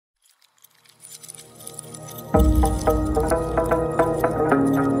I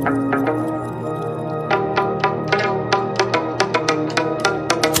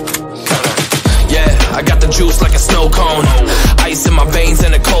got the juice like a snow cone, ice in my veins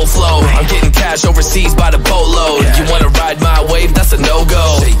and a cold flow. I'm getting cash overseas by the boatload. You wanna ride my wave? That's a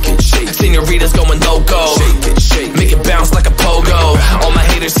no-go. Senoritas going loco, make it bounce like a pogo. All my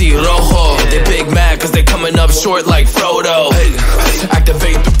haters see rojo, they big mad cause they coming up short like Frodo.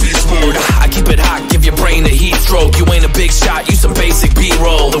 Activate the beast mode, I keep it hot, give your brain a heat stroke. You ain't a big shot, you some basic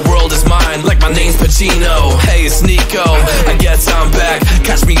B-roll. The world is mine like my name's Pacino. Hey, it's Nico, I guess I'm back.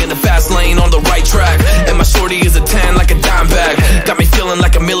 Catch me in the fast lane on the right track, and my shorty is a 10 like a dime bag. Got me feeling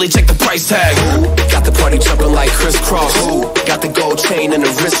like a milli, check the price tag. Got the party jumping like crisscross. Got the gold chain and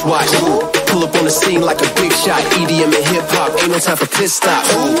the wristwatch. Pull up on the scene like a big shot. EDM and hip-hop, ain't no time for pit stop.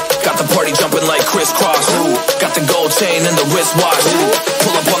 Got the party jumping like crisscross. Got the gold chain and the wristwatch.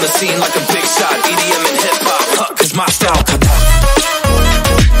 Pull up on the scene like a big shot. EDM and hip-hop, cause my style.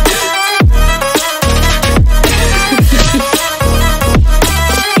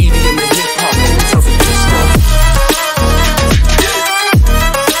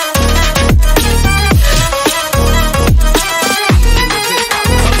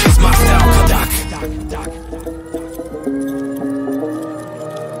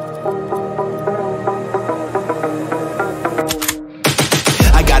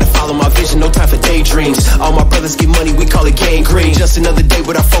 No time for daydreams. All my brothers get money, we call it gang green. Just another day,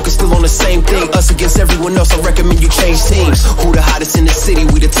 but our focus still on the same thing. Us against everyone else, I recommend you change teams. Who the hottest in the city?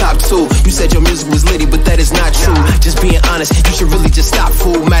 We the top two. You said your music was litty, but that is not true. Just being honest, you should really just stop,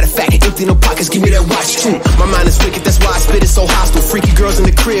 fool. Matter of fact, empty no pockets, give me that watch too. My mind is wicked, that's why I spit it so hostile. Freaky girls in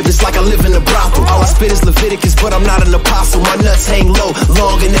the crib, it's like I live in a brothel. All I spit is Leviticus, but I'm not an apostle. My nuts hang low,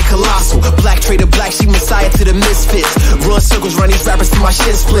 long and they colossal. Black trader black, she messiah to the misfits. Run circles, run these rappers to my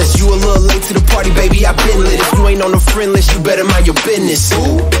shin splits. You a little late to the party, baby, I been lit. If you ain't on the friend list, you better mind your business.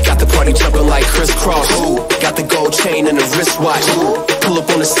 Got the party jumping like crisscross. Got the gold chain and the wristwatch. Pull up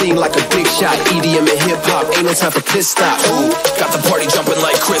on the scene like a big shot. EDM and hip-hop, ain't no time for pit stop. Got the party jumping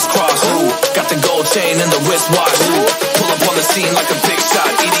like crisscross. Got the gold chain and the wristwatch. Pull up on the scene like a big shot.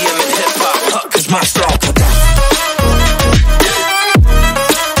 EDM and hip-hop, cause my style.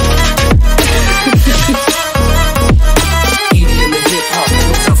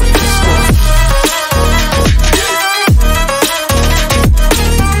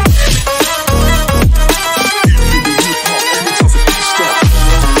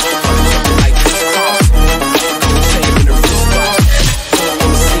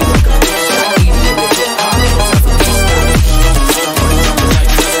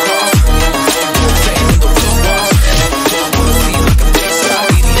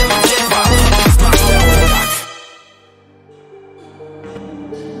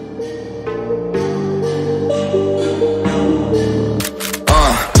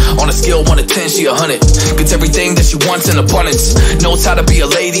 Skill 1 to 10, she 100. Gets everything that she wants in abundance. Knows how to be a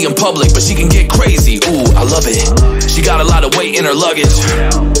lady in public, but she can get crazy. Ooh, I love it. She got a lot of weight in her luggage,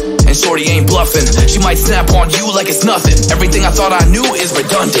 and shorty ain't bluffing. She might snap on you like it's nothing. Everything I thought I knew is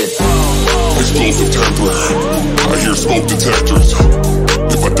redundant. Explosive temper, I hear smoke detectors.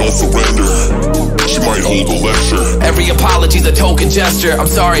 If I don't surrender, she might hold a lecture. Every apology's a token gesture. I'm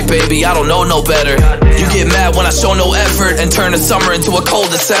sorry, baby, I don't know no better. You get mad when I show no effort and turn the summer into a cold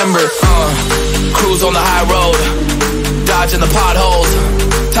December. Cruise on the high road, dodging the potholes,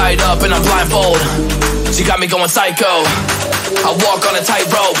 tied up and I'm blindfold. She got me going psycho. I walk on a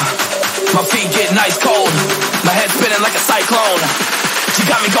tightrope, my feet getting ice cold, my head spinning like a cyclone. She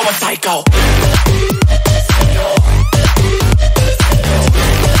got me going psycho.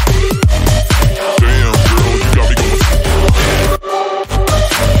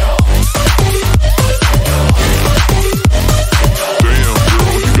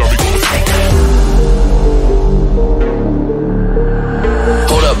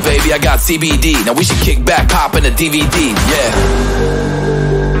 Baby, I got CBD. Now we should kick back, pop in a DVD, yeah.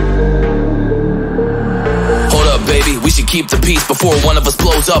 Hold up, baby, we should keep the peace before one of us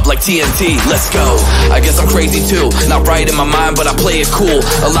blows up like TNT. Let's go. I guess I'm crazy too. Not right in my mind, but I play it cool.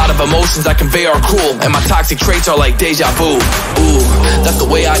 A lot of emotions I convey are cruel, and my toxic traits are like deja vu. Ooh, that's the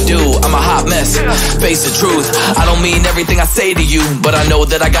way I do. I'm a hot mess, face the truth. I don't mean everything I say to you, but I know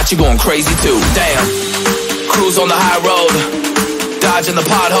that I got you going crazy too. Damn. Cruise on the high road, dodging the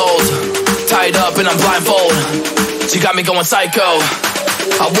potholes, tied up and I'm blindfold. She got me going psycho.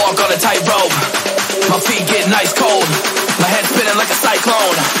 I walk on a tightrope, my feet getting ice cold, my head spinning like a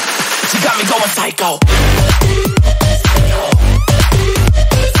cyclone. She got me going psycho.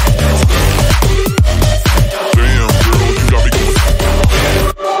 Damn, girl, you got me going.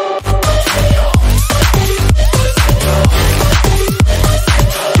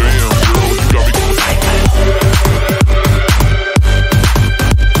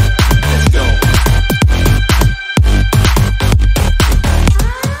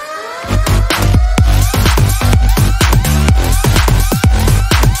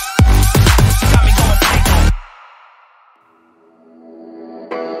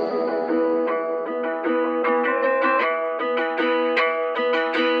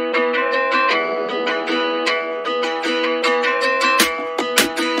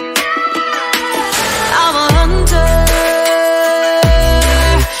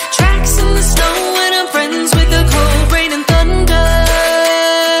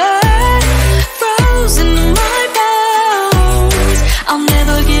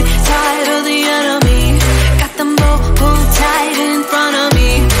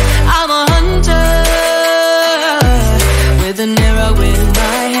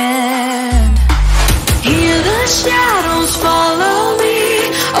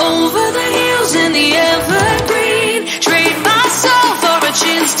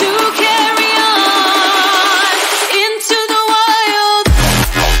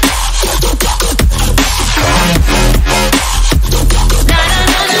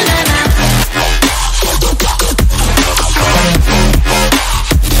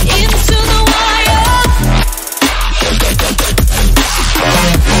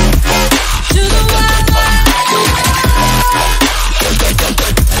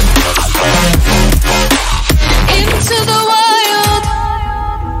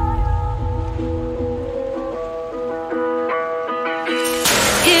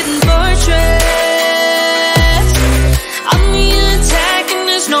 hidden fortress. I'm the attack and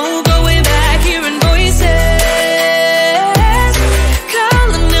there's no going back. Hearing voices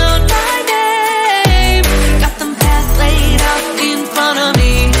calling out my name. Got them path laid out in front of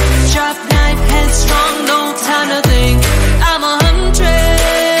me. Sharp knife, headstrong, no time to think. I'm a huntress.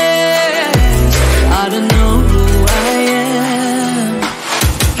 I don't know who I am.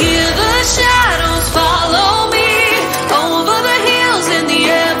 Hear the shadows follow me over the hills in the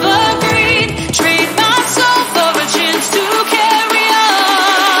evergreen. Trade my soul for a chance to carry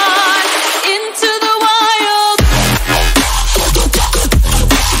on into the wild.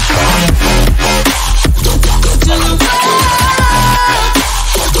 To the wild.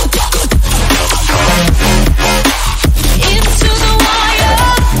 Into the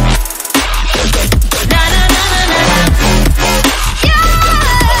wild. Na na na na na. Yeah.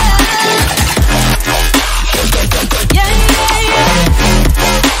 Yeah, yeah, yeah.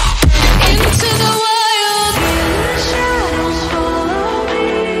 Into the wild. The shadows follow me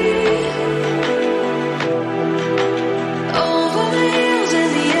over the hills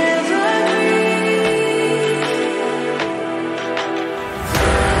and the evergreen.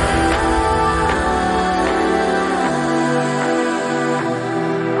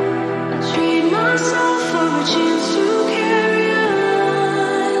 Trade myself for a chance to carry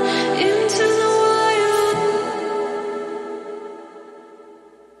on into the wild.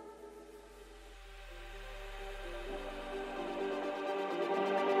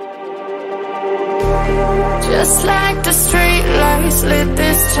 Just like the street lights lit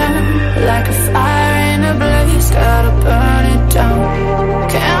this town, like a fire in a blaze, gotta burn it down.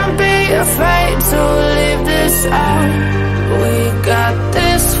 Can't be afraid to leave this out. We got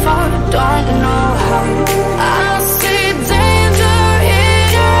this far, don't know how. I see danger in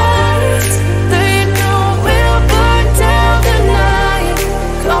your eyes. They know we'll burn down the night.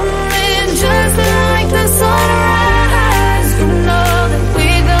 Coming just like the sunrise. You know that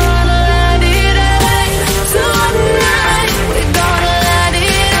we're gonna light it up tonight. We're gonna light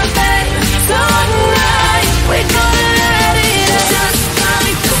it up tonight. We're gonna light it up just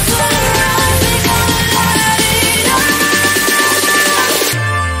like the sunrise. We're gonna light it up now.